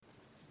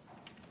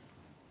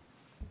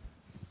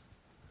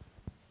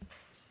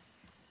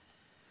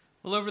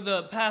Well, over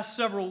the past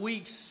several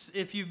weeks,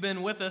 if you've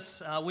been with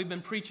us, we've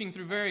been preaching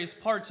through various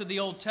parts of the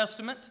Old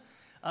Testament,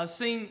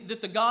 seeing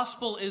that the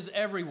gospel is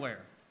everywhere,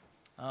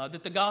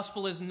 that the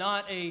gospel is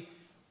not a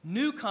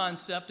new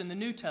concept in the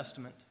New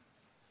Testament,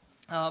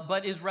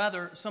 but is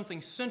rather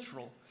something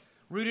central,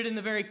 rooted in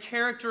the very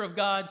character of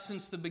God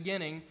since the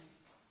beginning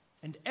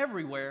and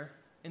everywhere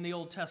in the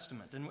Old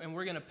Testament. And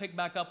we're going to pick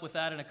back up with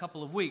that in a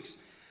couple of weeks.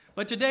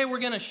 But today we're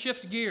going to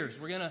shift gears.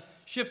 We're going to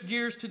shift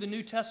gears to the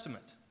New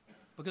Testament,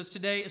 because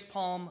today is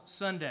Palm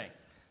Sunday,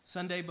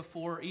 Sunday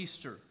before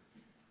Easter.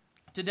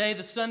 Today,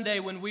 the Sunday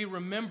when we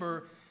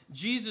remember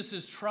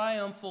Jesus'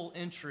 triumphal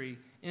entry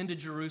into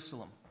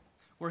Jerusalem,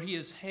 where he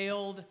is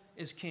hailed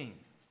as king,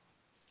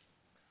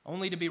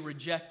 only to be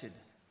rejected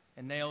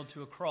and nailed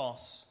to a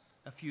cross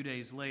a few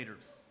days later.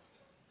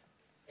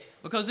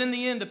 Because in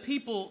the end, the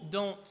people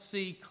don't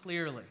see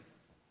clearly.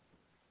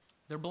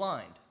 They're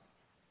blind,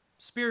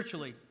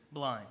 spiritually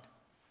blind.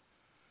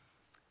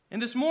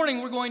 And this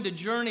morning, we're going to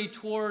journey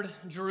toward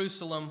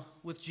Jerusalem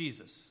with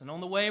Jesus. And on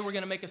the way, we're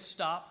going to make a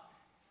stop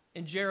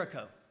in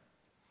Jericho.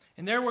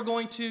 And there we're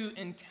going to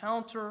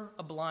encounter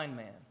a blind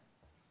man.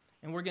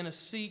 And we're going to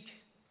seek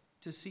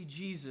to see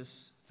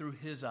Jesus through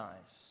his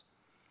eyes.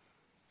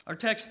 Our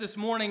text this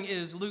morning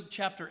is Luke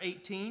chapter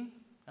 18,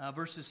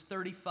 verses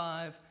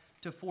 35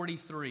 to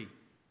 43.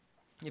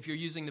 If you're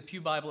using the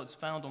Pew Bible, it's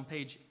found on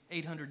page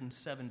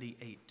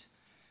 878.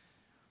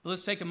 But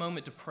let's take a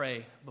moment to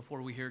pray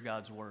before we hear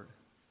God's word.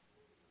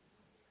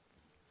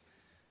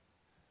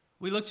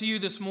 We look to you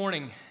this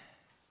morning,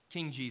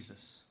 King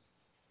Jesus,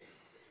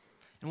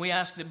 and we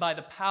ask that by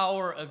the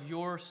power of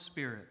your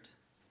Spirit,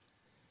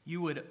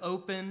 you would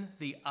open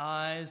the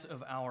eyes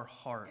of our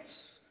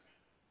hearts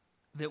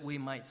that we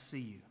might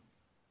see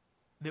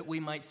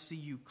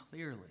you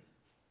clearly,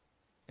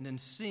 and in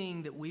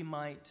seeing that we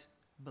might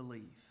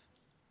believe.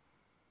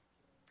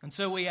 And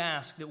so we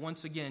ask that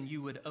once again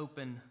you would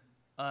open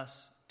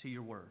us to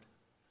your word,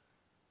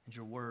 and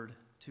your word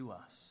to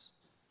us.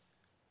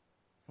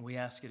 And we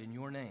ask it in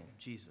your name,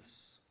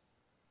 Jesus.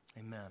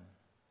 Amen.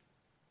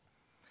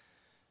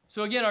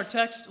 So again, our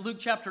text, Luke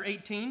chapter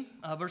 18,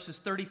 verses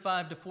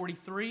 35 to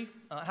 43.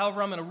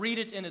 However, I'm going to read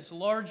it in its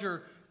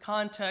larger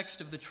context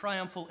of the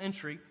triumphal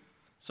entry.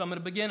 So I'm going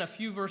to begin a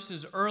few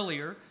verses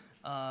earlier,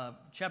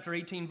 chapter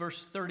 18,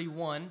 verse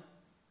 31.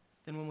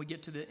 Then when we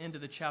get to the end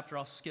of the chapter,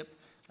 I'll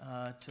skip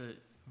to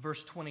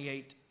verse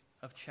 28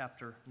 of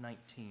chapter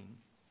 19.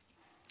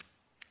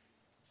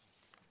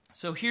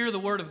 So hear the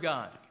word of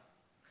God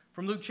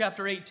from Luke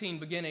chapter 18,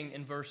 beginning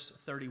in verse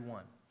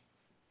 31.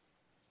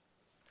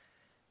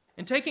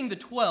 And taking the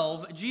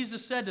 12,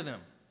 Jesus said to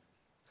them,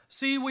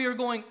 "See, we are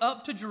going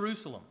up to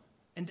Jerusalem,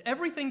 and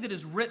everything that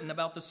is written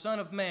about the Son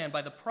of Man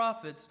by the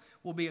prophets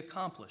will be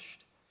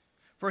accomplished.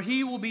 For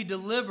he will be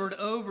delivered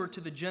over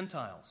to the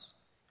Gentiles,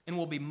 and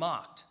will be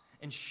mocked,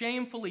 and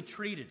shamefully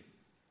treated,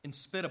 and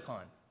spit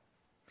upon.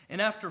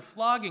 And after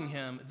flogging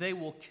him, they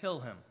will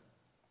kill him,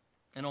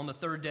 and on the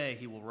third day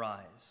he will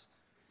rise."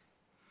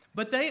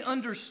 But they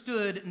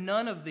understood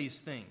none of these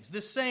things.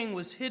 This saying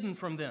was hidden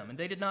from them, and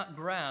they did not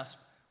grasp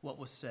what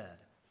was said.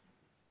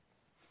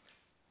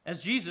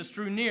 As Jesus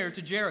drew near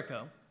to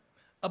Jericho,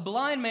 a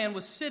blind man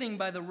was sitting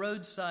by the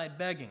roadside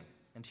begging,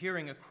 and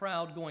hearing a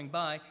crowd going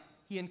by,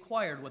 he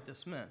inquired what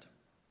this meant.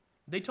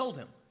 They told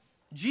him,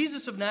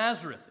 "Jesus of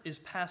Nazareth is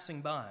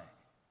passing by."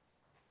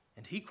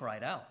 And he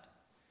cried out,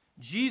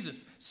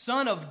 "Jesus,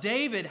 Son of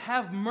David,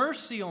 have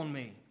mercy on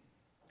me."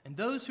 And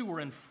those who were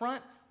in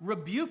front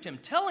rebuked him,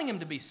 telling him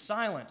to be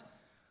silent.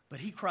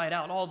 But he cried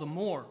out all the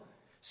more,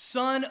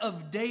 "Son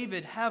of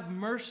David, have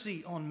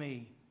mercy on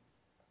me."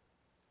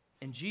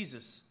 And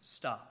Jesus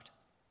stopped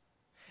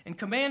and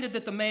commanded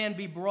that the man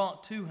be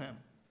brought to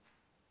him.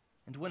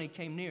 And when he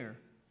came near,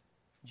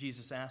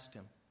 Jesus asked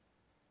him,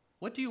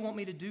 "What do you want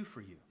me to do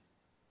for you?"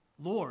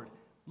 "Lord,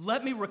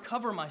 let me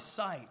recover my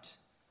sight."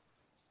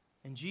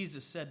 And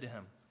Jesus said to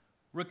him,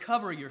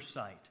 "Recover your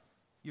sight.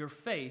 Your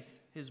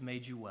faith has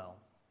made you well."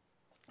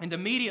 And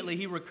immediately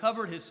he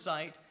recovered his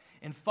sight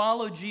and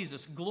followed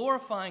Jesus,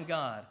 glorifying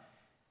God.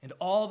 And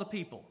all the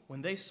people,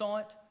 when they saw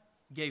it,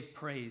 gave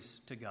praise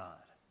to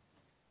God.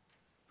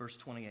 Verse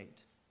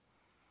 28.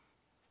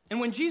 And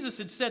when Jesus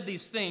had said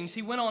these things,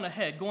 he went on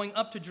ahead, going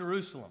up to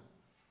Jerusalem.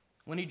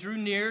 When he drew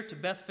near to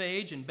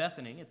Bethphage and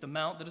Bethany, at the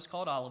mount that is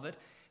called Olivet,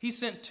 he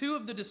sent two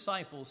of the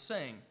disciples,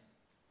 saying,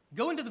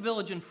 "Go into the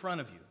village in front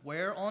of you,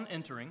 where, on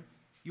entering,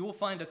 you will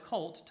find a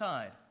colt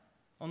tied,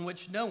 on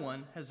which no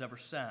one has ever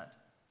sat.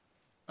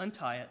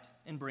 Untie it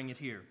and bring it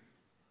here.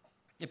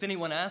 If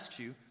anyone asks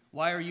you,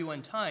 'Why are you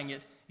untying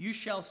it?' you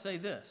shall say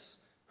this,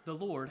 'The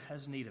Lord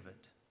has need of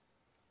it.'"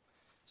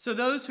 So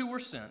those who were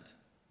sent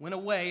went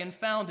away and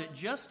found it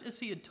just as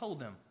he had told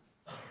them.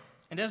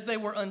 And as they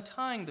were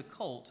untying the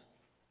colt,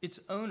 its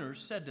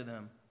owners said to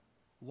them,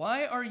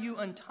 "Why are you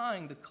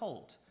untying the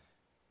colt?"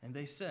 And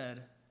they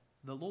said,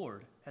 "The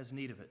Lord has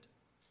need of it."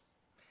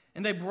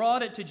 And they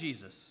brought it to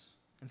Jesus,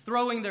 and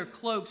throwing their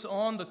cloaks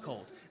on the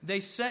colt, they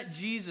set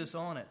Jesus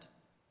on it.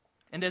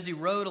 And as he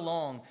rode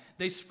along,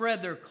 they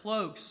spread their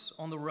cloaks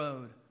on the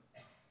road.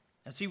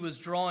 As he was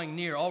drawing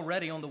near,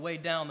 already on the way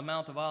down the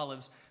Mount of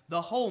Olives,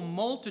 the whole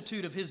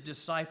multitude of his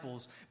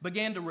disciples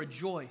began to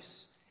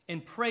rejoice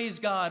and praise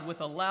God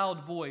with a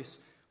loud voice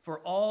for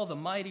all the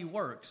mighty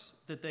works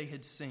that they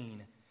had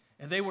seen.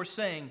 And they were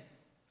saying,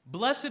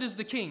 "Blessed is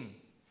the King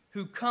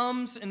who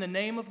comes in the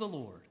name of the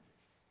Lord.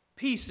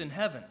 Peace in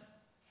heaven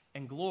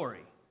and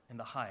glory in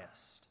the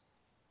highest."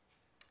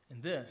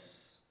 And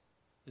this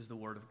is the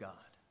word of God.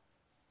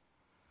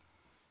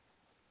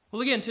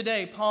 Well, again,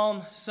 today,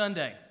 Palm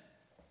Sunday,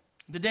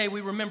 the day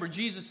we remember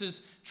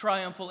Jesus'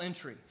 triumphal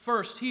entry.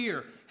 First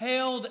here,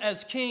 hailed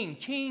as King,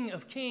 King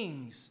of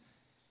kings,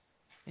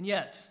 and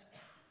yet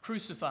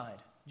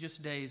crucified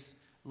just days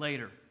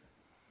later.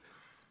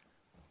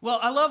 Well,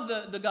 I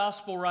love the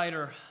gospel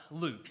writer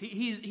Luke.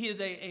 He is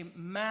a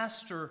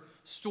master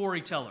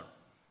storyteller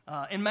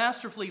and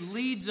masterfully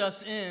leads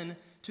us in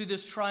to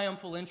this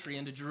triumphal entry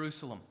into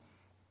Jerusalem.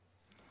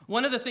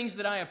 One of the things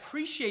that I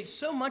appreciate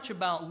so much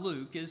about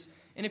Luke is,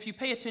 and if you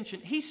pay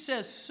attention, he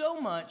says so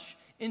much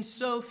in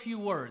so few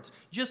words.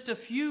 Just a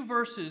few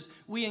verses,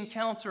 we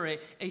encounter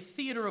a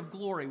theater of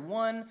glory,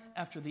 one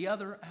after the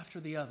other after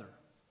the other.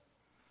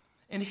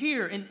 And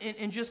here,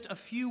 in just a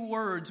few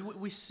words,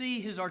 we see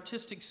his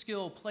artistic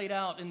skill played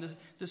out in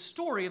the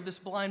story of this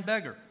blind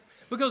beggar.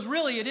 Because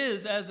really it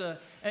is as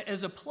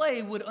a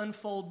play would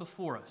unfold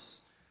before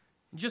us.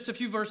 In just a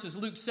few verses,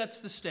 Luke sets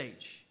the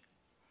stage.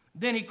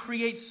 Then he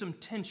creates some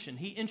tension.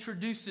 He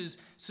introduces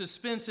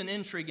suspense and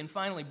intrigue and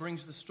finally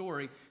brings the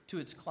story to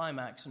its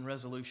climax and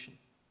resolution.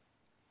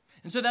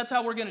 And so that's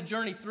how we're going to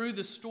journey through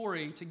the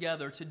story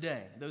together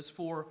today. Those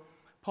 4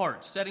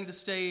 parts, setting the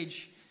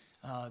stage,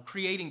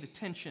 creating the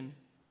tension,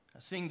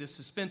 seeing the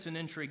suspense and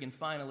intrigue, and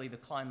finally the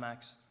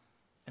climax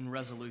and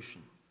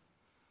resolution.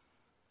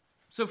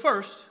 So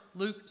first,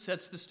 Luke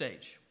sets the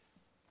stage.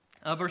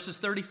 Verses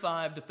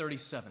 35 to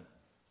 37.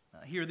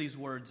 Hear these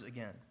words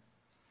again.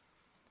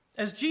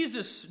 As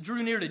Jesus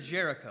drew near to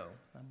Jericho,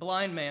 a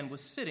blind man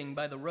was sitting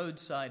by the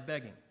roadside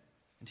begging,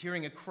 and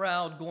hearing a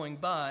crowd going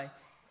by,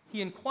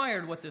 he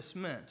inquired what this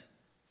meant.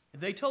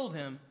 They told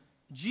him,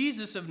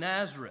 "Jesus of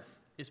Nazareth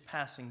is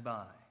passing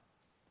by."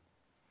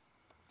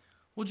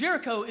 Well,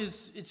 Jericho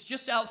it's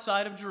just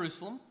outside of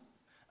Jerusalem,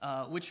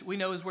 which we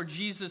know is where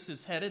Jesus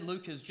is headed.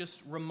 Luke has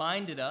just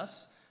reminded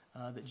us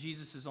that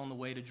Jesus is on the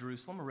way to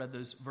Jerusalem. I read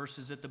those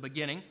verses at the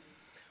beginning.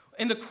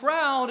 And the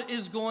crowd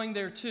is going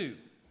there too.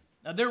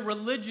 Now, they're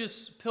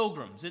religious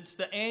pilgrims. It's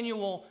the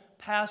annual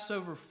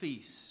Passover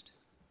feast.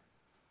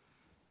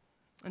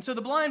 And so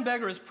the blind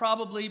beggar has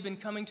probably been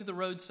coming to the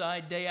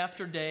roadside day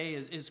after day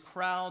as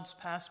crowds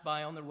pass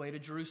by on their way to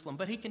Jerusalem.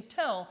 But he can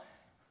tell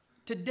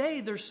today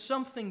there's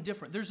something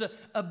different. There's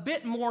a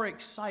bit more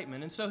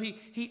excitement. And so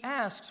he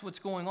asks what's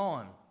going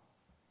on.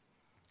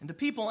 And the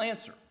people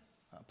answer,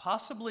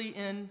 possibly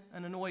in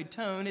an annoyed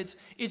tone, it's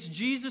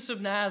Jesus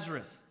of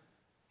Nazareth.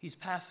 He's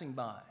passing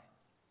by.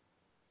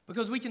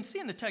 Because we can see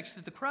in the text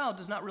that the crowd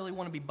does not really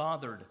want to be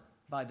bothered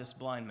by this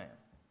blind man.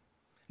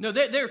 No,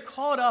 they're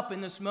caught up in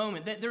this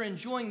moment. They're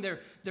enjoying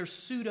their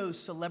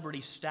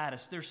pseudo-celebrity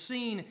status. They're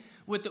seen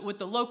with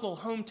the local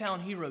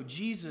hometown hero,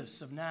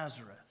 Jesus of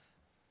Nazareth.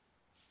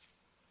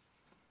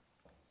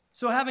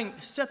 So having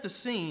set the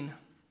scene,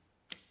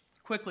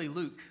 quickly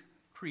Luke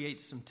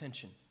creates some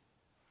tension.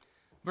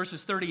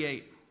 Verses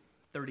 38,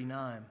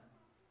 39.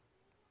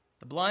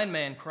 The blind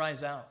man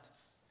cries out,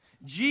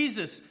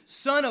 "Jesus,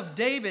 Son of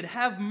David,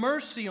 have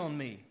mercy on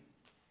me."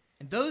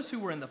 And those who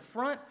were in the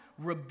front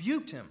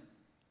rebuked him,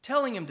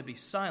 telling him to be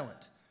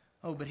silent.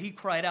 Oh, but he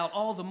cried out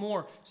all the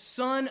more,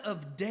 "Son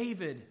of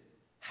David,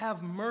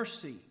 have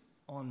mercy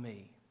on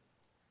me."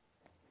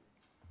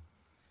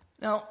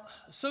 Now,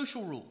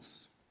 social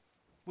rules.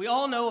 We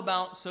all know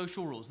about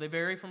social rules. They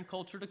vary from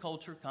culture to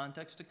culture,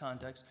 context to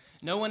context.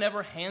 No one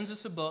ever hands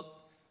us a book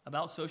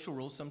about social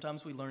rules.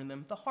 Sometimes we learn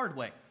them the hard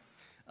way.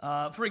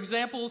 For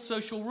example,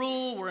 social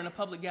rule, we're in a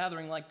public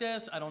gathering like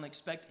this. I don't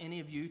expect any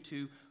of you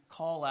to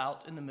call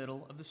out in the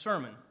middle of the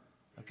sermon,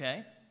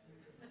 okay?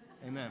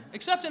 Amen.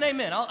 Except an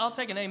amen. I'll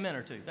take an amen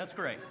or two. That's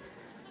great.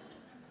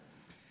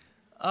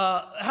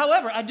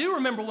 However, I do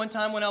remember one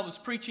time when I was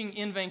preaching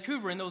in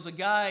Vancouver, and there was a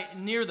guy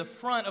near the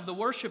front of the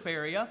worship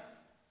area.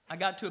 I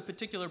got to a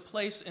particular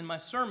place in my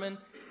sermon,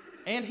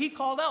 and he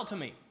called out to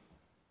me.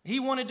 He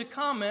wanted to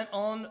comment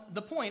on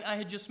the point I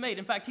had just made.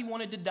 In fact, he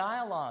wanted to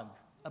dialogue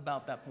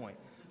about that point.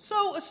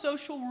 So a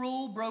social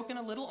rule broken,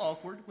 a little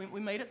awkward. We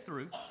made it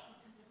through.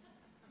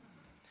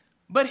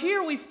 But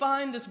here we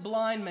find this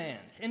blind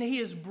man, and he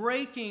is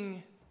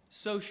breaking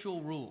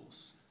social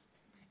rules.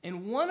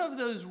 And one of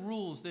those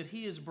rules that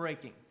he is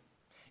breaking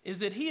is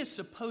that he is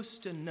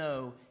supposed to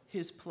know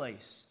his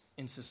place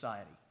in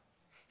society.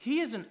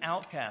 He is an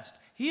outcast.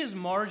 He is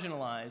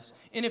marginalized.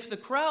 And if the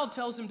crowd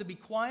tells him to be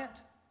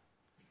quiet,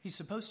 he's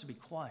supposed to be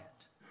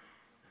quiet.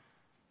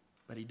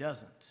 But he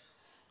doesn't.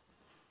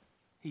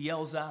 He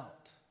yells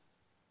out.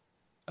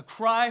 A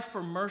cry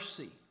for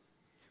mercy,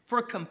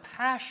 for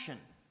compassion.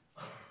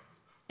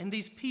 And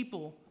these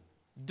people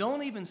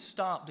don't even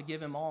stop to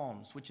give him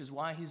alms, which is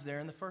why he's there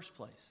in the first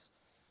place.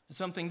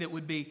 something that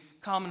would be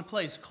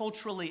commonplace,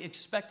 culturally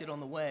expected on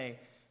the way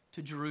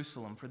to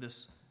Jerusalem for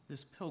this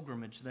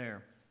pilgrimage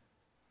there.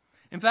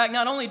 In fact,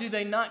 not only do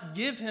they not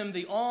give him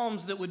the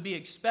alms that would be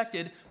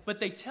expected, but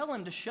they tell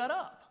him to shut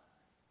up.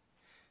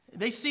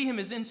 They see him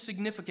as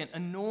insignificant,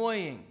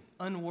 annoying,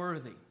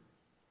 unworthy.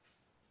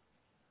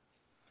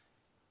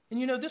 And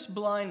you know, this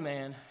blind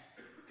man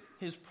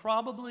has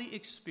probably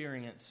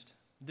experienced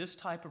this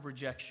type of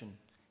rejection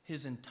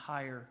his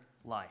entire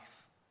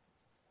life.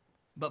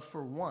 But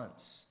for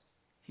once,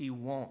 he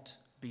won't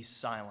be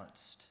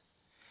silenced.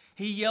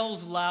 He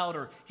yells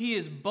louder. He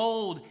is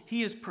bold.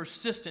 He is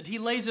persistent. He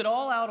lays it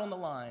all out on the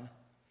line.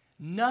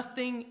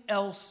 Nothing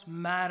else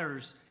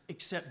matters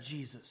except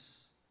Jesus.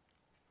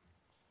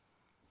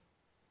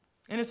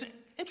 And it's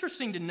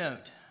interesting to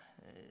note,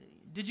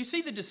 did you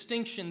see the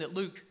distinction that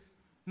Luke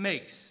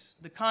makes,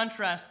 the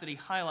contrast that he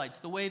highlights,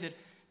 the way that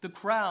the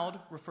crowd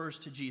refers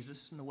to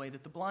Jesus and the way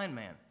that the blind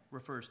man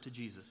refers to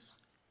Jesus?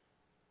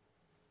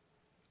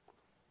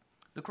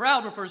 The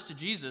crowd refers to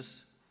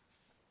Jesus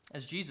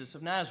as Jesus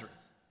of Nazareth.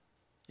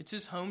 It's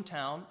his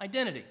hometown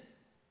identity.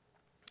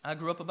 I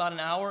grew up about an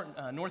hour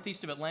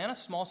northeast of Atlanta,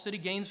 small city,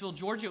 Gainesville,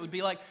 Georgia. It would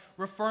be like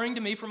referring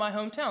to me from my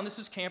hometown. This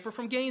is Camper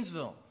from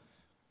Gainesville.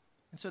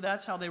 And so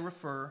that's how they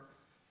refer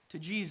to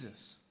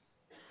Jesus.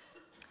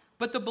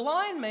 But the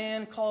blind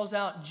man calls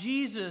out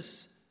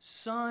Jesus,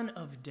 Son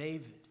of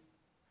David.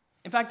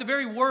 In fact, the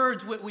very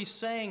words what we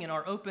sang in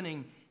our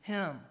opening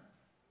hymn.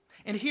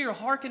 And here,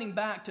 hearkening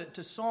back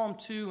to Psalm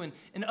 2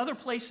 and other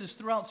places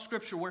throughout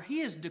Scripture where he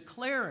is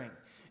declaring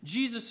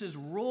Jesus'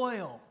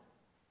 royal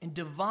and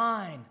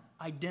divine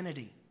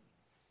identity.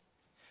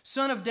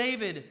 Son of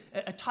David,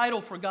 a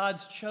title for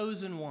God's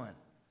chosen one,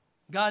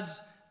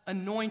 God's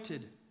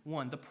anointed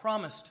one, the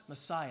promised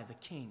Messiah, the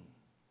King.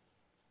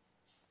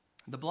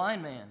 The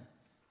blind man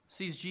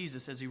sees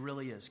Jesus as he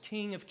really is,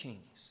 King of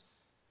kings,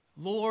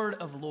 Lord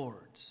of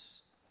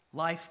lords,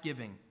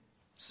 life-giving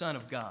Son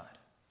of God.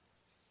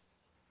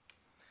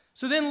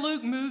 So then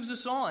Luke moves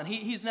us on.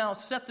 He's now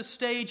set the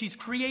stage. He's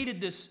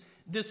created this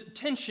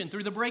tension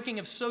through the breaking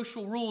of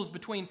social rules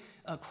between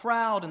a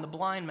crowd and the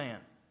blind man.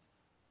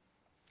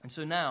 And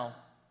so now,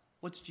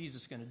 what's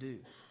Jesus going to do?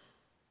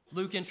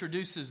 Luke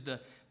introduces the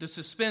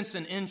suspense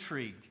and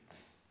intrigue,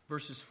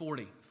 verses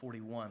 40,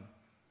 41.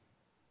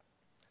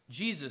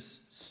 Jesus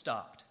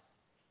stopped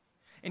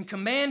and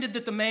commanded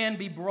that the man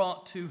be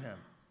brought to him.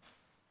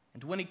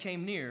 And when he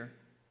came near,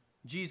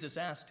 Jesus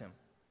asked him,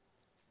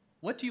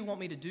 "What do you want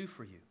me to do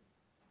for you?"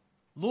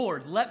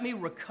 "Lord, let me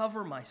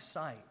recover my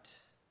sight."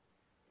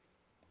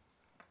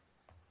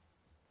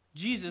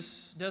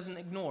 Jesus doesn't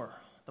ignore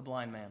the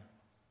blind man.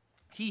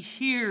 He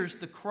hears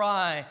the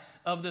cry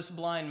of this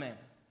blind man.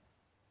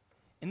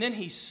 And then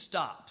he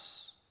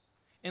stops.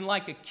 And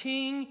like a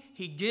king,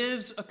 he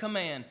gives a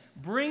command.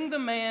 "Bring the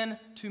man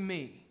to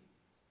me."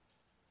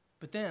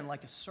 But then,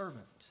 like a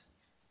servant,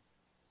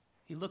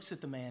 he looks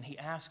at the man. He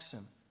asks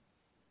him,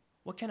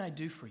 "What can I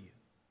do for you?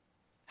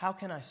 How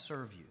can I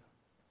serve you?"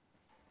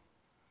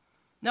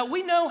 Now,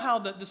 we know how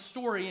the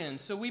story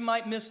ends, so we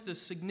might miss the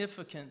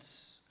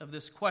significance of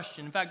this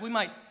question. In fact, we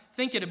might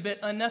think it a bit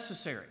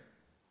unnecessary.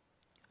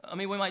 I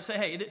mean, we might say,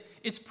 hey,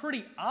 it's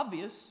pretty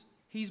obvious.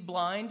 He's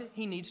blind.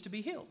 He needs to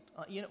be healed.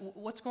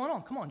 What's going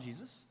on? Come on,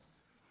 Jesus.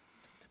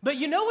 But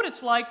you know what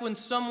it's like when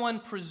someone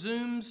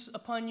presumes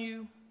upon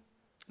you?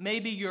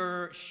 Maybe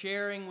you're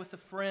sharing with a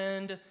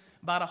friend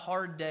about a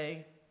hard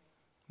day.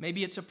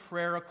 Maybe it's a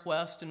prayer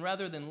request, and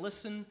rather than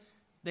listen,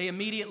 they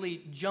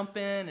immediately jump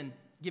in and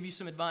give you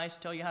some advice,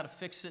 tell you how to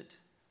fix it.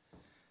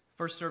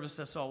 First service,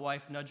 I saw a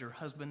wife nudge her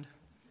husband.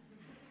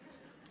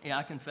 Yeah,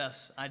 I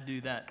confess, I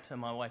do that to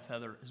my wife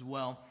Heather as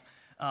well.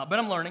 But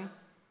I'm learning.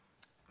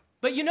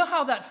 But you know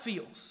how that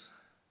feels.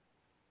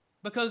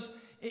 Because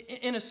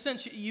in a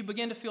sense, you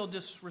begin to feel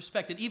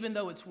disrespected, even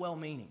though it's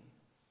well-meaning.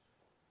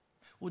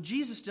 Well,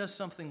 Jesus does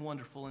something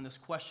wonderful in this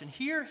question.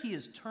 Here, he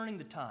is turning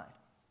the tide.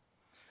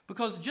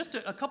 Because just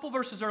a couple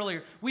verses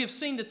earlier, we have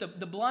seen that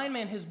the blind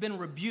man has been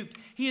rebuked.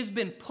 He has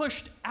been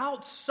pushed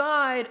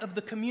outside of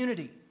the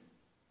community.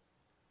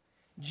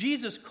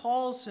 Jesus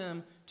calls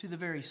him to the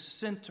very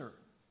center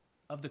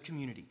of the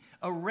community,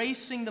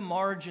 erasing the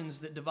margins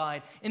that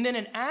divide. And then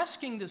in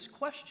asking this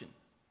question,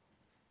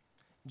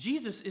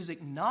 Jesus is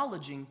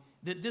acknowledging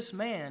that this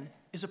man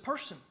is a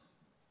person.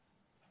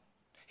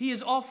 He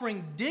is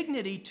offering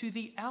dignity to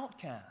the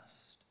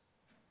outcast.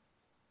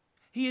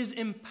 He is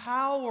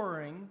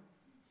empowering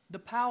the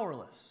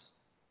powerless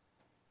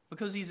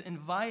because he's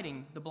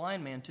inviting the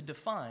blind man to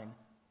define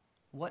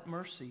what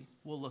mercy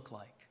will look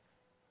like.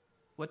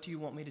 What do you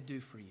want me to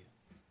do for you?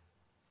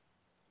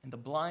 And the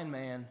blind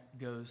man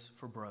goes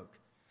for broke.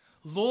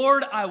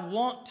 "Lord, I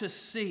want to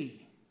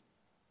see."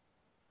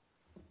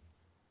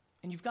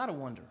 And you've got to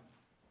wonder,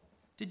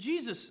 did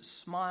Jesus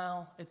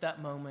smile at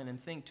that moment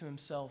and think to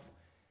himself,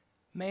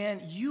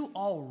 man, you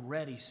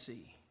already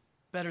see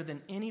better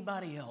than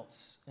anybody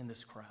else in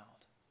this crowd?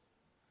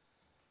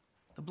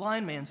 The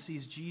blind man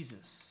sees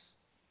Jesus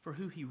for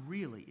who he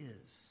really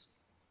is.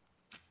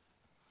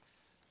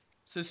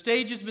 So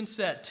stage has been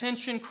set,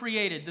 tension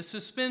created, the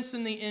suspense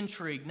and the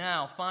intrigue.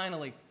 Now,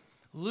 finally,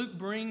 Luke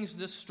brings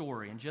this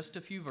story in just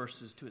a few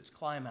verses to its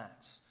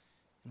climax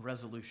and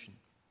resolution.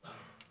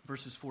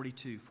 Verses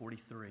 42,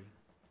 43.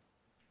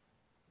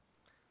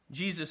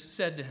 Jesus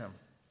said to him,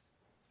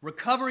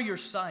 "Recover your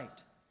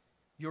sight.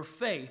 Your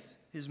faith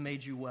has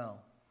made you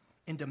well."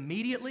 And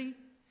immediately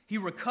he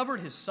recovered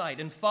his sight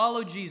and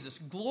followed Jesus,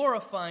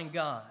 glorifying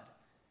God.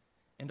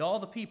 And all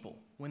the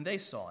people, when they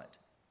saw it,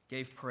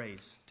 gave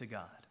praise to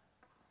God.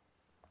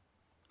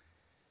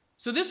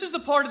 So this is the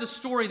part of the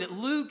story that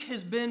Luke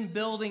has been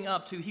building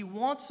up to. He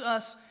wants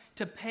us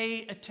to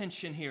pay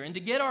attention here. And to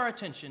get our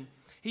attention,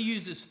 he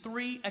uses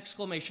 3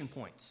 exclamation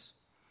points.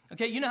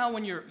 Okay, you know how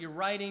when you're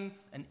writing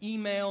an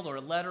email or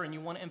a letter and you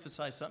want to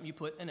emphasize something, you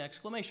put an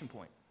exclamation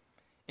point.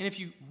 And if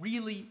you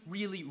really,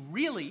 really,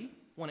 really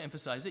want to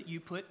emphasize it, you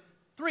put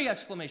 3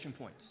 exclamation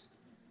points.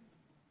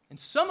 And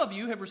some of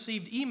you have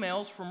received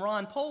emails from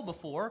Ron Pohl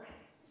before,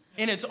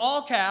 and it's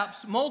all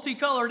caps,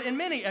 multicolored, and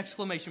many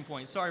exclamation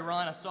points. Sorry,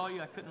 Ron, I saw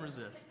you. I couldn't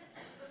resist.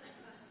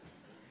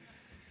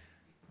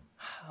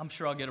 I'm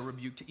sure I'll get a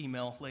rebuke to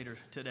email later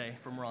today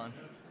from Ron.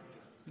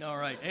 All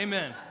right,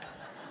 amen.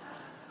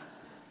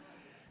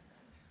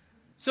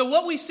 So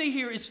what we see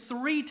here is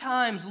 3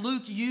 times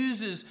Luke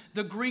uses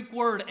the Greek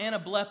word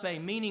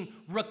anablepe, meaning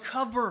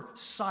recover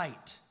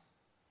sight.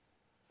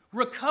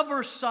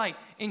 Recover sight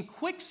in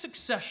quick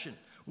succession.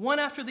 One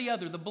after the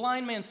other, the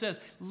blind man says,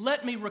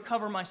 "Let me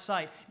recover my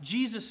sight."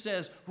 Jesus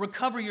says,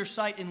 "Recover your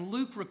sight." And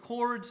Luke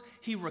records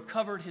he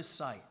recovered his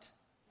sight.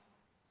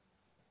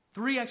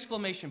 3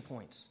 exclamation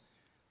points.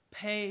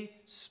 Pay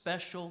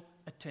special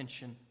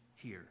attention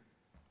here.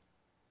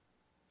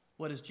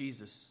 What does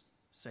Jesus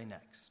say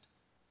next?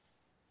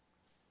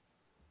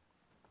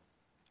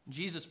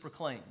 Jesus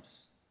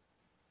proclaims,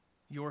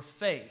 "Your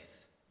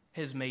faith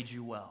has made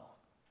you well."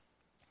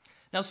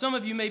 Now, some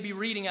of you may be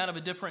reading out of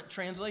a different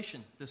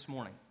translation this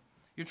morning.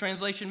 Your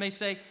translation may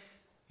say,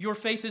 "Your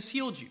faith has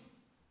healed you."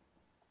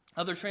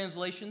 Other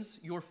translations,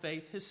 "Your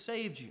faith has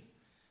saved you."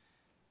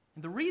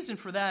 And the reason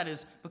for that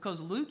is because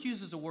Luke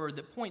uses a word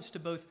that points to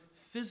both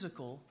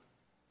physical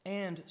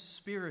and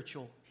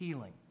spiritual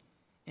healing.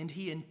 And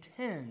he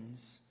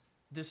intends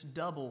this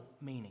double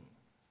meaning.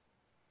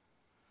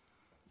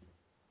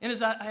 And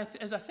as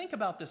I think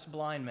about this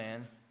blind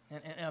man,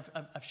 and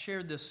I've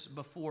shared this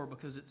before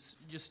because it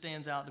just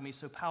stands out to me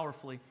so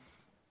powerfully,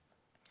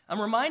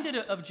 I'm reminded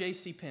of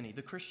J.C. Penney,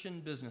 the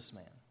Christian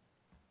businessman.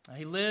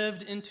 He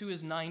lived into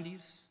his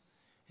 90s,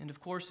 and of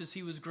course, as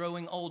he was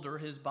growing older,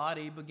 his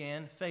body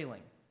began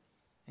failing,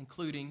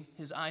 including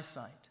his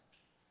eyesight.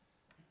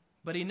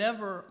 But he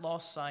never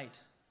lost sight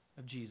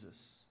of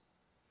Jesus.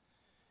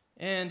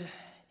 And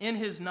in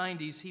his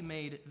 90s, he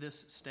made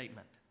this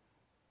statement: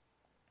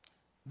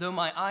 "Though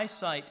my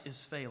eyesight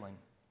is failing,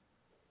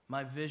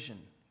 my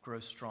vision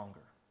grows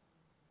stronger."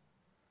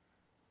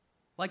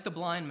 Like the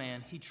blind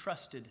man, he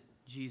trusted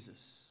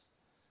Jesus,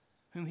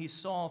 whom he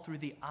saw through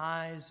the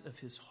eyes of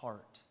his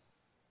heart,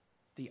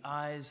 the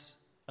eyes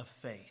of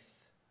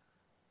faith.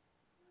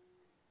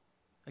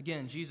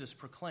 Again, Jesus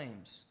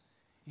proclaims,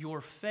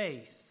 "Your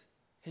faith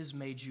has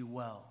made you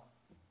well."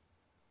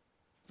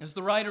 As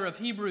the writer of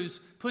Hebrews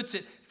puts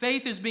it,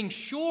 faith is being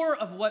sure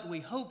of what we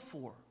hope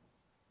for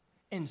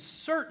and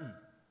certain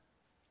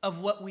of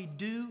what we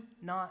do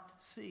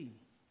not see.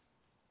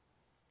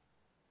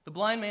 The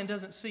blind man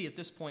doesn't see at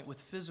this point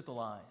with physical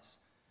eyes,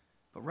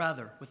 but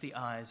rather with the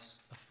eyes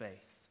of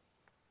faith.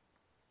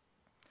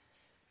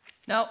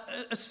 Now,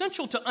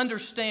 essential to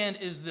understand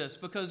is this,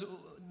 because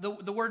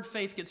the word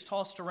faith gets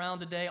tossed around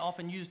today,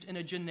 often used in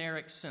a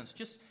generic sense.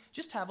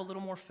 Just have a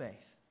little more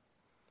faith.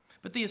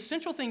 But the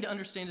essential thing to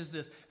understand is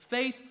this: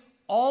 faith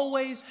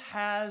always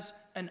has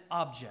an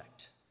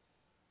object.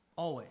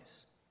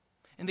 Always.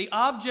 And the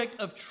object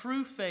of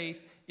true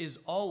faith is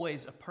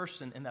always a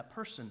person, and that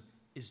person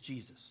is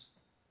Jesus.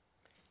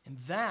 And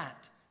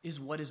that is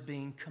what is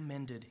being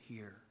commended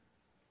here.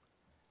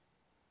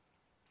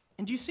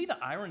 And do you see the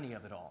irony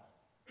of it all?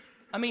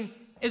 I mean,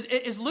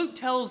 as Luke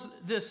tells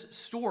this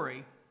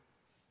story,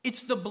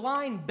 it's the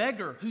blind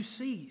beggar who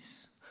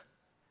sees.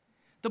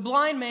 The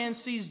blind man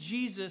sees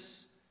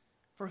Jesus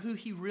for who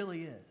he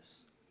really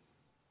is.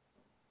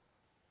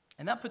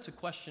 And that puts a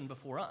question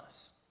before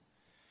us.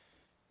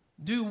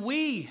 Do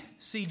we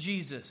see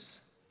Jesus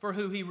for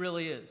who he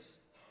really is?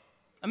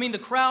 I mean, the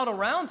crowd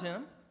around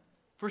him,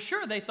 for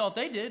sure, they thought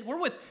they did. We're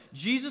with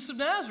Jesus of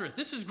Nazareth.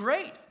 This is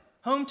great.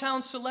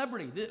 Hometown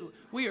celebrity.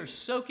 We are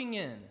soaking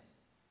in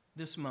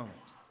this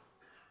moment.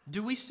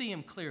 Do we see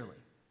him clearly?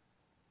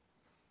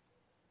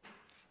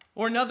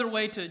 Or another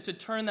way to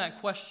turn that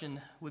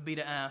question would be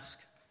to ask,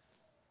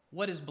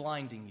 what is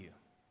blinding you?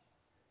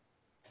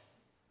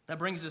 That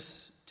brings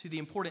us to the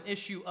important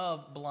issue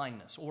of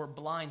blindness or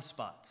blind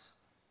spots.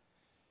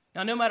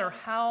 Now, no matter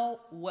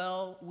how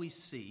well we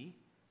see,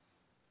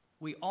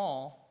 we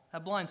all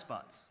have blind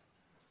spots.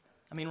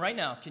 I mean, right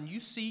now, can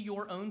you see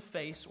your own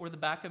face or the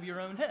back of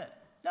your own head?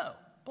 No,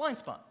 blind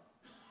spot.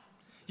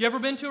 You ever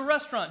been to a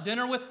restaurant,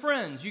 dinner with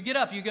friends? You get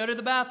up, you go to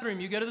the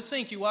bathroom, you go to the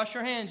sink, you wash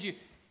your hands,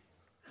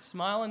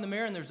 Smile in the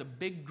mirror and there's a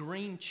big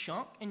green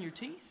chunk in your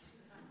teeth.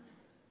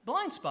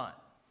 Blind spot.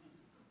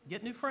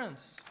 Get new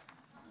friends.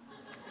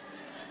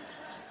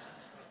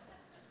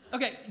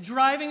 Okay,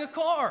 driving a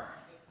car.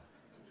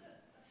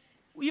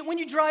 When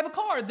you drive a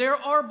car, there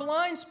are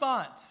blind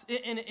spots.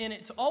 And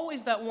it's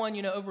always that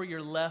one, over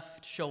your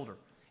left shoulder.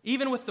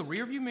 Even with the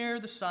rear view mirror,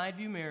 the side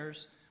view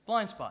mirrors,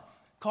 blind spot.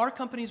 Car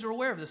companies are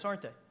aware of this,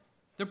 aren't they?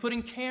 They're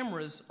putting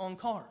cameras on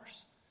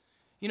cars.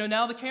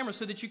 Now the camera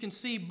so that you can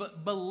see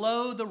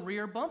below the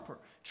rear bumper,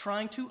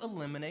 trying to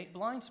eliminate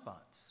blind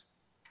spots.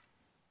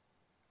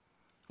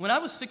 When I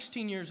was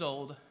 16 years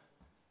old,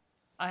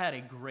 I had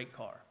a great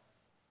car.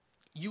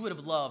 You would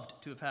have loved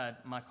to have had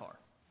my car.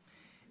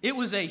 It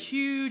was a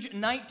huge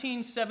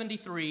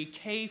 1973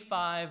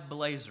 K5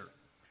 Blazer.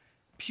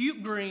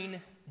 Puke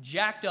green,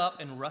 jacked up,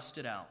 and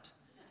rusted out.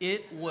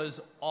 It was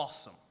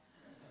awesome.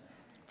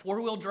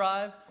 Four-wheel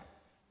drive.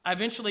 I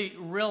eventually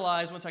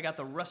realized once I got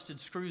the rusted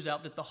screws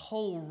out that the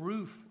whole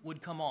roof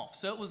would come off.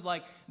 So it was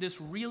like this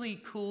really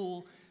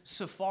cool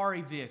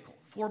safari vehicle,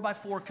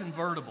 4x4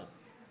 convertible.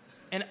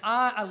 And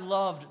I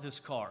loved this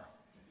car.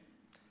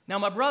 Now,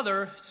 my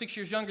brother, 6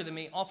 years younger than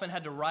me, often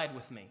had to ride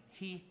with me.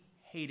 He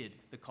hated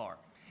the car.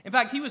 In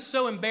fact, he was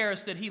so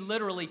embarrassed that he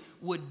literally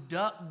would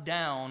duck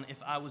down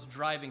if I was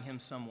driving him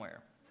somewhere.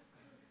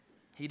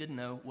 He didn't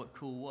know what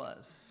cool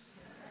was.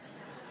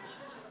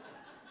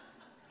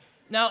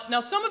 Now,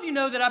 some of you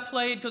know that I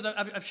played, because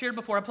I've shared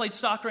before, I played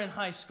soccer in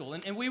high school,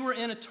 and we were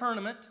in a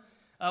tournament.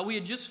 We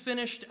had just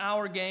finished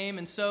our game,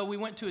 and so we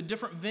went to a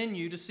different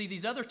venue to see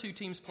these other two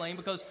teams playing,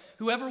 because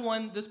whoever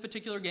won this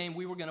particular game,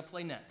 we were going to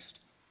play next.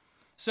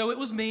 So it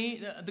was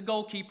me, the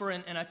goalkeeper,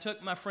 and I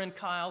took my friend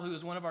Kyle, who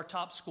was one of our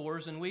top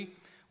scorers, and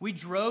we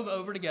drove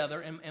over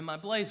together in my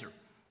Blazer.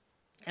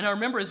 And I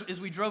remember as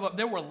we drove up,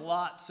 there were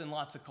lots and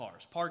lots of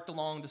cars parked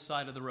along the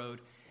side of the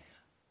road.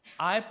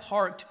 I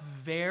parked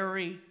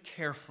very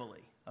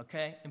carefully,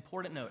 okay?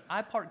 Important note.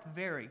 I parked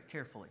very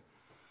carefully.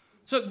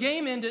 So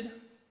game ended.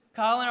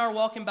 Kyle and I are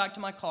walking back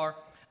to my car.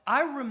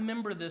 I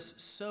remember this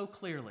so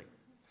clearly.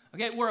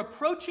 Okay, we're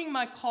approaching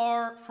my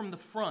car from the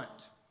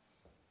front.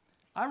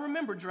 I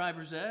remember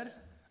driver's ed.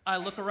 I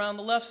look around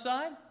the left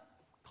side,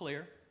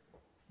 clear.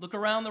 Look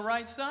around the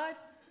right side,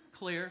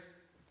 clear.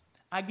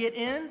 I get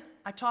in,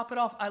 I top it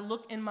off. I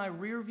look in my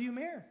rear view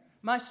mirror.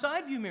 My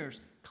side view mirrors,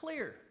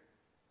 clear.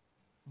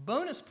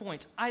 Bonus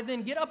points. I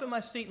then get up in my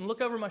seat and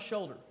look over my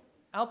shoulder,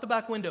 out the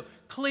back window,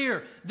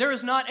 clear. There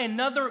is not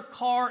another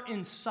car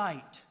in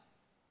sight.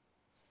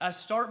 I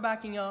start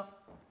backing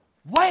up,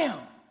 wham!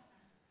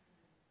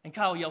 And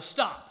Kyle yells,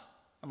 stop.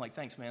 I'm like,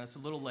 thanks, man, it's a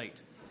little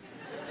late.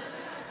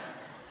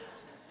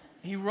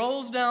 He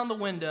rolls down the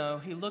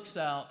window, he looks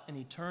out, and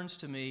he turns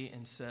to me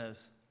and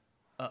says,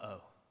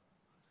 uh-oh.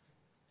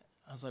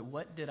 I was like,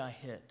 what did I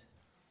hit?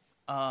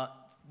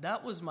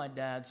 That was my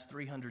dad's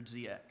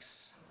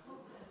 300ZX.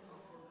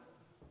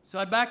 So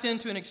I backed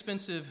into an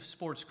expensive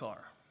sports car.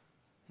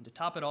 And to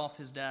top it off,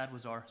 his dad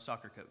was our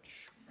soccer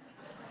coach.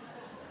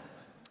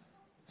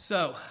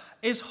 So,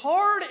 as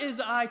hard as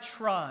I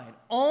tried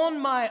on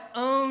my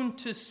own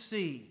to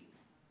see,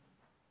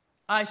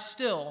 I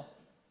still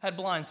had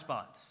blind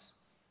spots.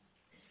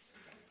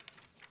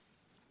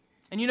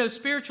 And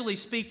spiritually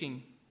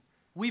speaking,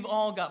 we've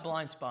all got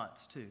blind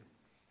spots too.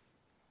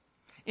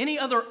 Any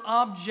other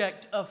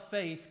object of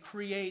faith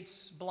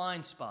creates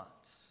blind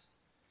spots.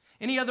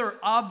 Any other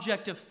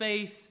object of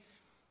faith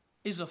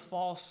is a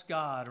false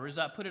god, or as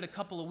I put it a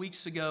couple of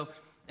weeks ago,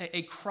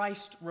 a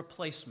Christ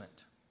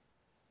replacement.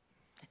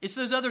 It's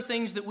those other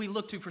things that we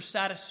look to for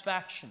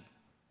satisfaction,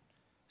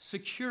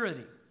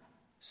 security,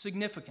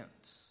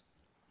 significance.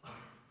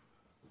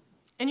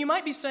 And you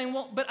might be saying,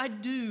 well, but I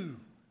do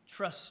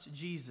trust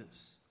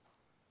Jesus.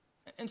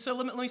 And so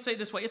let me say it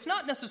this way. It's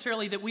not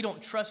necessarily that we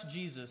don't trust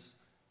Jesus.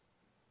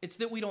 It's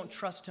that we don't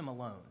trust him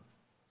alone.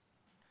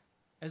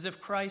 As if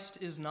Christ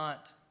is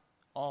not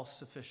all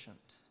sufficient.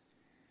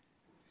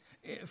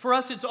 For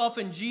us, it's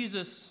often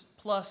Jesus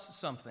plus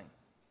something.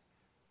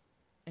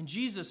 And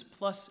Jesus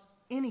plus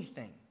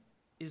anything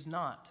is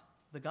not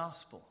the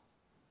gospel.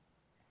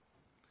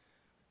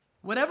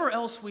 Whatever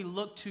else we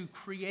look to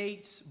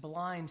creates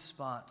blind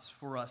spots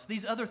for us.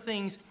 These other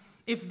things,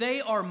 if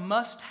they are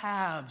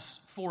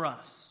must-haves for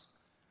us,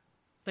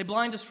 they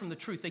blind us from the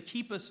truth. They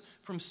keep us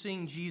from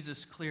seeing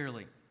Jesus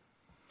clearly.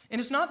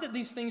 And it's not that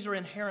these things are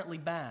inherently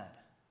bad.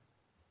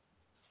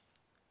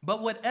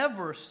 But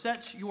whatever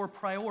sets your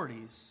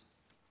priorities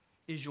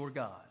is your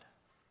God.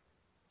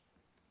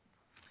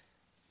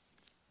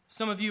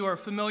 Some of you are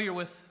familiar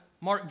with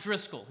Mark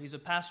Driscoll. He's a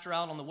pastor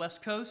out on the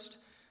West Coast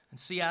in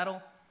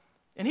Seattle.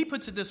 And he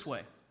puts it this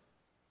way.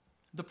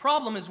 The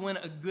problem is when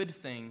a good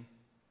thing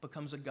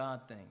becomes a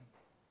God thing.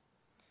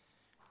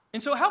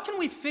 And so how can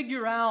we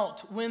figure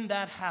out when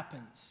that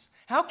happens?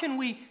 How can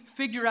we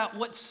figure out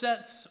what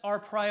sets our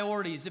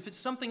priorities? If it's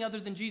something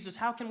other than Jesus,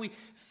 how can we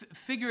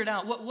figure it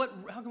out?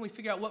 How can we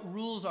figure out what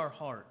rules our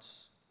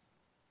hearts?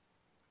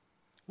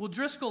 Well,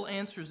 Driscoll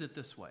answers it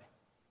this way.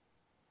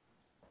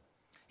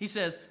 He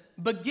says,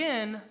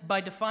 begin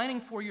by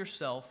defining for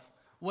yourself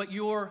what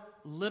your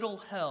little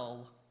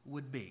hell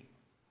would be.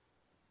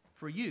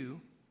 For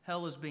you,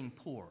 hell is being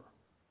poor.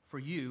 For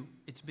you,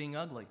 it's being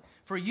ugly.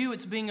 For you,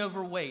 it's being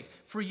overweight.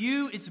 For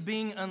you, it's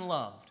being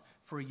unloved.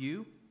 For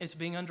you, it's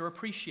being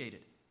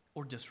underappreciated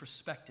or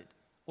disrespected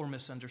or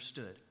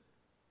misunderstood.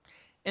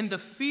 And the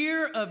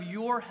fear of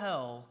your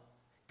hell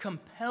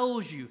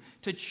compels you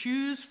to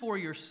choose for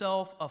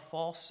yourself a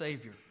false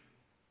Savior,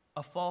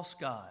 a false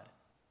God,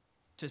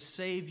 to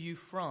save you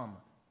from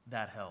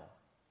that hell.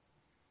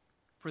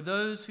 For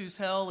those whose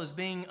hell is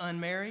being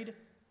unmarried,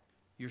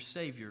 your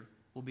Savior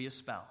will be a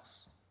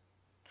spouse.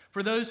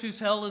 For those whose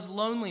hell is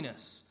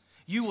loneliness,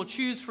 you will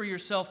choose for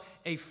yourself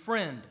a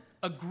friend,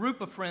 a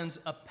group of friends,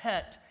 a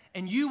pet,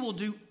 and you will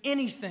do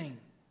anything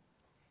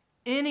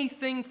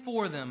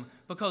for them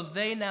because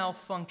they now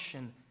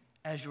function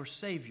as your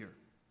Savior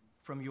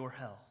from your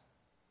hell.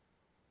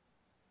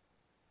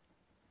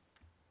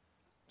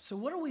 So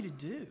what are we to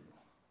do?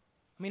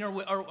 I mean,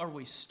 are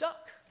we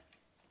stuck?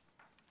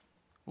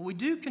 Well, we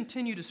do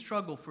continue to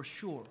struggle for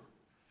sure,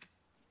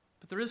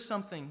 but there is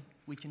something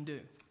we can do.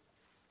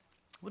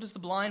 What does the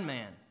blind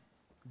man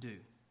do?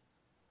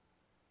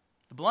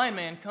 The blind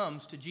man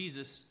comes to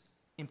Jesus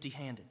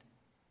empty-handed.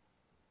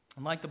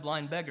 And like the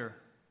blind beggar,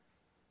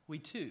 we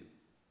too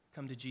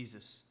come to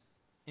Jesus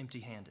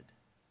empty-handed.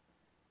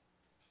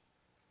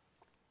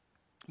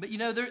 But you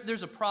know,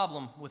 there's a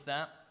problem with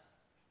that.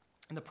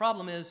 And the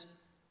problem is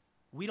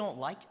we don't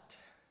like it.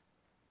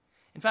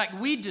 In fact,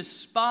 we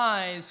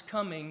despise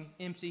coming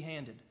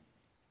empty-handed.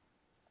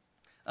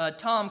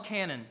 Tom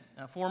Cannon,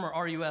 a former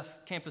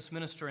RUF campus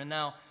minister and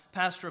now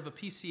pastor of a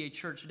PCA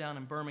church down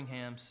in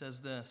Birmingham,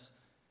 says this: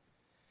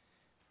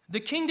 "The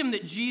kingdom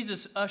that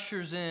Jesus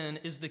ushers in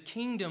is the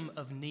kingdom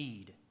of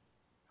need,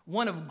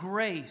 one of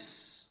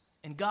grace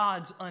and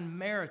God's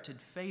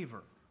unmerited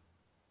favor.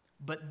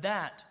 But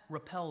that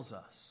repels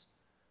us,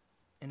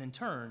 and in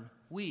turn,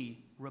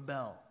 we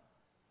rebel.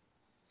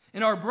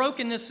 In our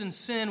brokenness and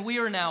sin, we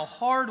are now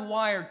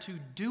hardwired to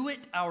do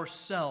it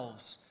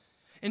ourselves,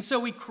 and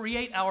so we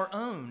create our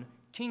own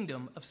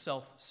kingdom of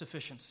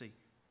self-sufficiency,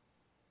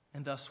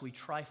 and thus we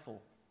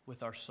trifle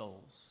with our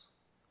souls."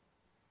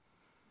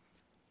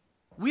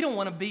 We don't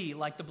want to be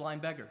like the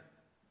blind beggar.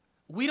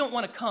 We don't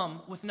want to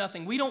come with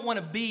nothing. We don't want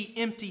to be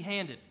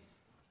empty-handed.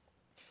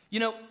 You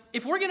know,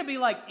 if we're going to be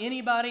like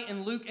anybody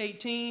in Luke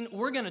 18,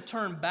 we're going to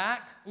turn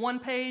back one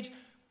page.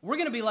 We're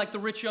going to be like the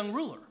rich young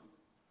ruler.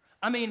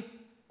 I mean,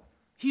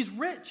 he's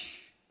rich.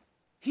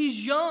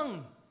 He's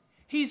young.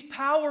 He's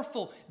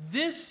powerful.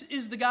 This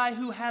is the guy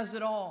who has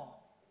it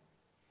all.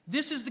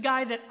 This is the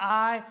guy that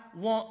I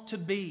want to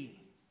be.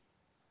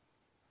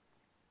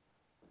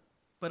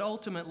 But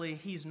ultimately,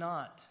 he's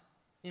not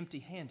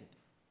empty-handed.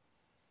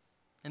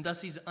 And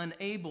thus he's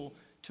unable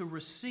to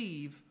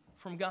receive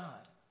from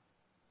God.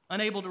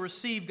 Unable to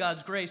receive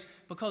God's grace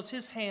because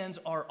his hands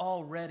are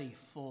already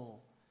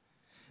full.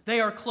 They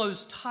are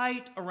closed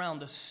tight around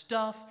the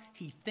stuff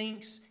he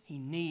thinks he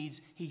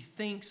needs, he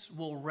thinks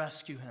will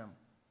rescue him.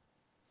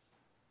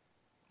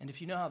 And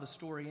if you know how the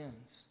story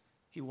ends,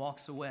 he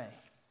walks away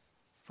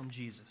from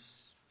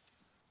Jesus.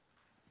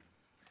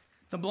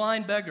 The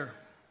blind beggar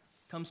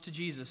comes to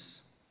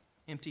Jesus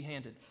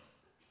empty-handed.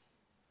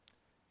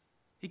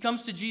 He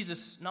comes to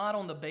Jesus not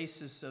on the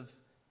basis of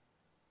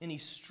any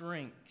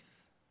strength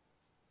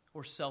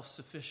or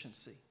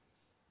self-sufficiency.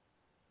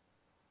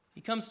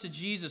 He comes to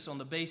Jesus on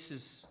the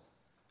basis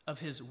of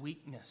his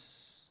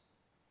weakness,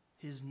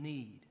 his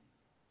need.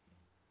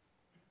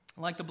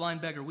 Like the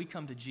blind beggar, we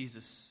come to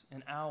Jesus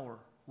in our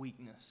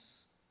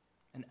weakness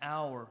and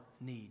our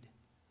need,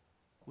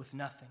 with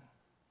nothing,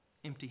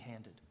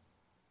 empty-handed.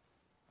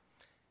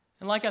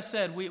 And like I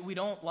said, we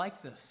don't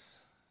like this.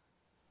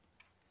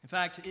 In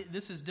fact,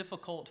 this is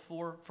difficult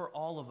for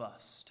all of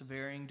us to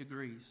varying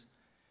degrees.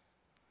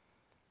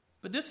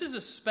 But this is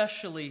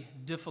especially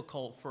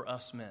difficult for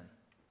us men.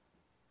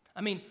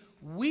 I mean,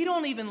 we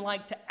don't even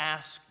like to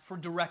ask for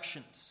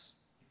directions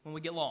when we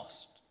get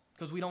lost,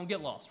 because we don't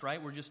get lost,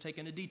 right? We're just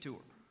taking a detour.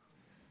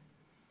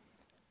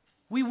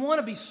 We want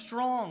to be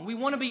strong. We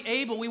want to be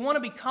able. We want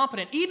to be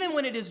competent. Even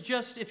when it is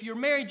just, if you're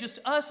married, just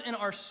us and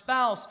our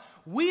spouse,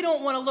 we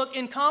don't want to look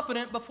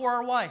incompetent before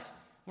our wife.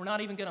 We're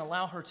not even going to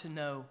allow her to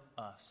know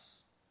us.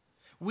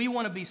 We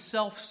want to be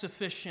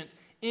self-sufficient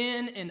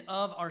in and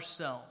of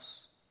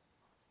ourselves.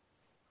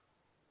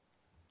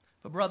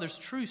 But brothers,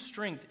 true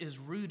strength is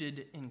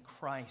rooted in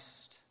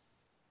Christ.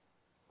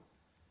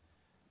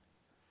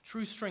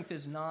 True strength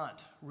is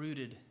not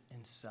rooted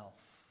in self.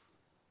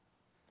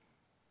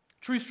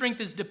 True strength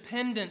is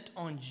dependent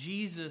on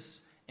Jesus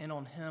and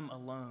on him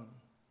alone.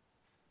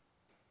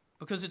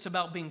 Because it's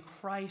about being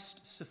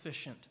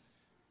Christ-sufficient,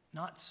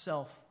 not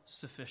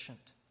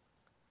self-sufficient.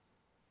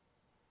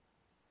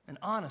 And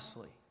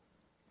honestly,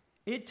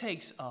 it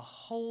takes a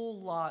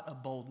whole lot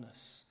of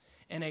boldness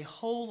and a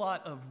whole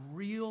lot of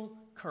real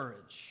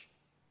courage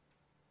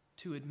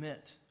to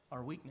admit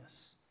our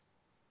weakness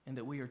and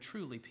that we are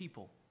truly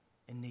people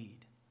in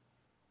need.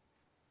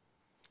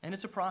 And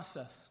it's a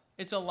process.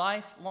 It's a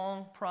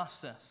lifelong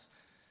process,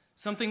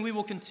 something we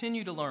will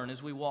continue to learn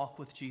as we walk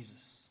with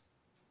Jesus.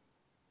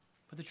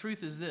 But the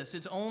truth is this: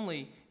 it's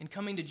only in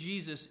coming to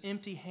Jesus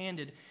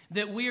empty-handed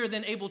that we are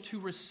then able to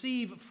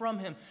receive from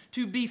Him,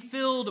 to be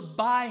filled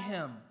by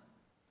Him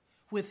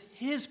with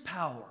His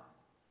power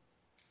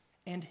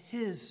and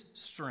His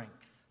strength.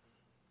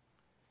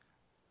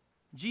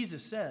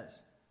 Jesus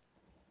says,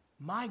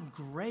 "My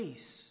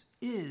grace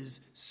is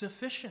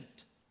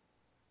sufficient.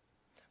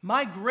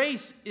 My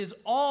grace is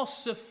all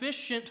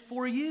sufficient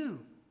for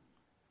you,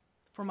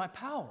 for my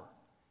power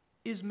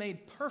is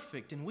made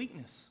perfect in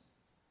weakness."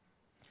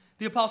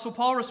 The Apostle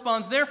Paul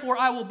responds, "Therefore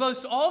I will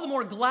boast all the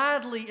more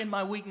gladly in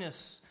my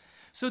weakness,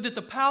 so that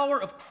the power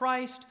of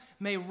Christ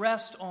may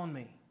rest on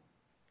me.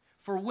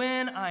 For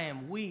when I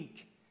am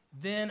weak,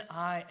 then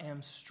I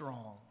am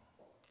strong."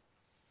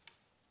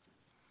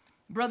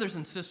 Brothers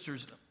and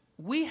sisters,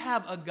 we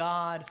have a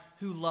God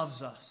who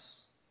loves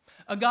us,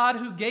 a God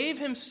who gave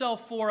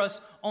Himself for us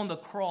on the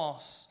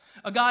cross,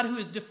 a God who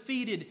has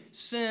defeated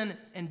sin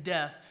and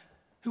death,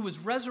 who was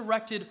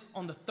resurrected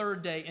on the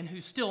third day, and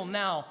who still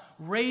now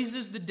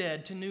raises the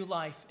dead to new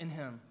life in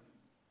Him.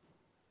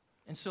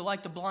 And so,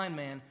 like the blind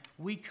man,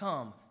 we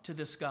come to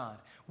this God.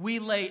 We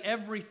lay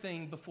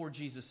everything before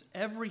Jesus,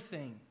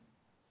 everything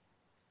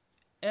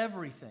at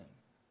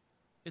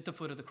the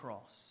foot of the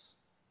cross.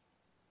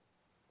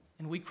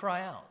 And we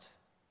cry out,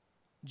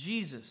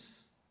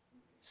 "Jesus,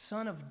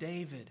 Son of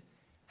David,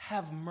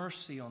 have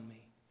mercy on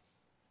me.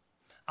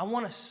 I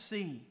want to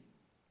see.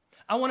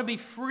 I want to be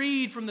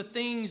freed from the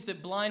things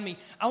that blind me.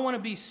 I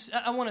want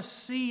to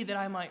see that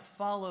I might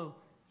follow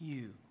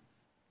you."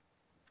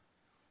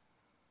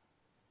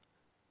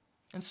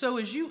 And so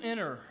as you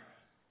enter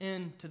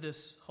into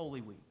this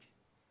Holy Week,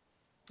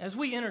 as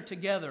we enter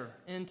together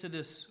into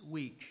this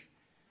week,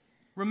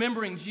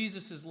 remembering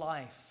Jesus'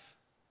 life,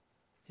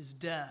 His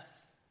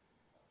death,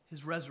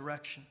 His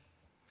resurrection,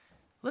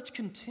 let's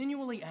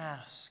continually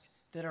ask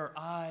that our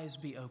eyes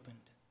be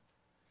opened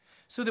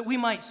so that we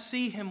might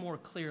see Him more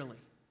clearly,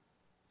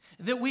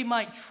 that we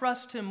might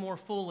trust Him more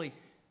fully,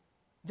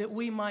 that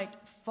we might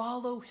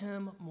follow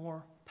Him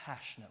more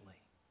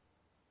passionately.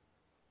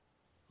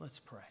 Let's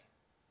pray.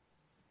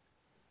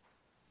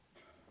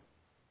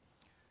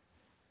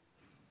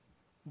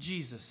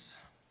 Jesus,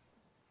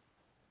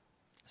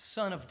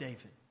 Son of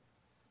David,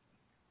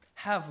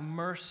 have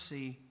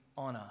mercy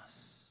on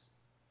us.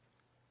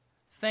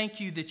 Thank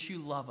you that you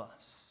love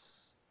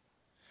us,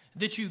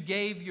 that you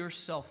gave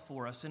yourself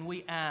for us, and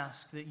we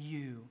ask that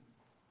you,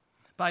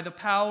 by the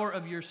power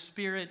of your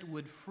Spirit,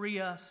 would free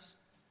us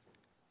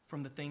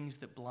from the things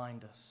that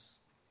blind us.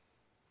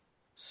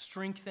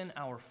 Strengthen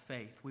our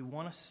faith. We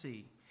want to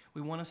see.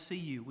 We want to see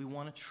you. We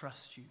want to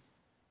trust you.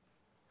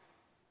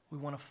 We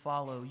want to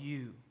follow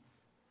you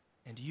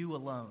and you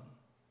alone.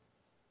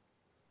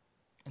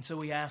 And so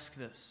we ask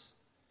this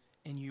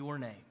in your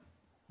name,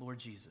 Lord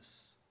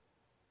Jesus.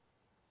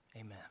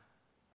 Amen.